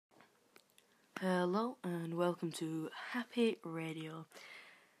Hello and welcome to Happy Radio.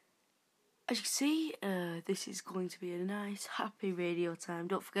 As you can see, this is going to be a nice happy radio time.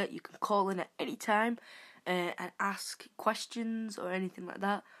 Don't forget you can call in at any time and ask questions or anything like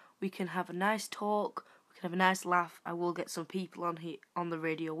that. We can have a nice talk, we can have a nice laugh. I will get some people on here on the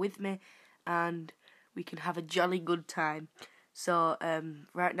radio with me and we can have a jolly good time. So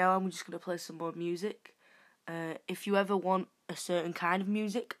right now I'm just going to play some more music. If you ever want a certain kind of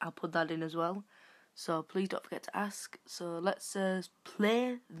music, I'll put that in as well. So please don't forget to ask. So let's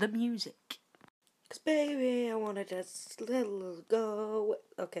play the music. 'Cause baby, I wanna just little go.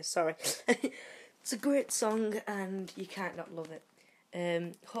 Okay, sorry. It's a great song and you can't not love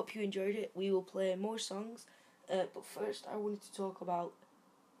it. Hope you enjoyed it. We will play more songs. But first I wanted to talk about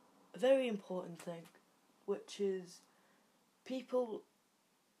a very important thing, which is people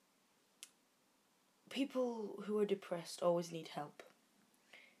who are depressed always need help.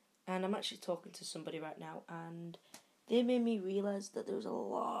 And I'm actually talking to somebody right now, and they made me realise that there's a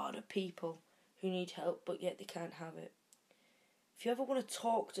lot of people who need help, but yet they can't have it. If you ever want to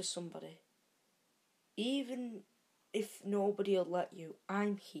talk to somebody, even if nobody will let you,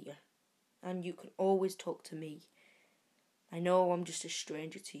 I'm here, and you can always talk to me. I know I'm just a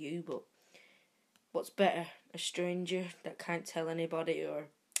stranger to you, but what's better, a stranger that can't tell anybody, or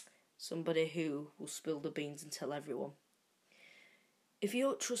somebody who will spill the beans and tell everyone? If you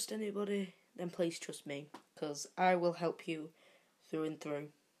don't trust anybody, then please trust me, because I will help you through and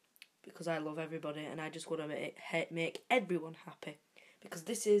through, because I love everybody and I just want to make everyone happy, because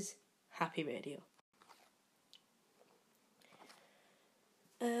this is Happy Radio.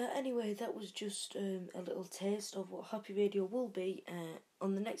 Anyway, that was just a little taste of what Happy Radio will be.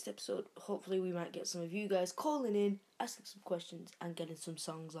 On the next episode, hopefully we might get some of you guys calling in, asking some questions and getting some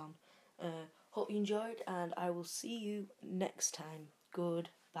songs on. Hope you enjoyed, and I will see you next time.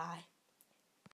 Goodbye.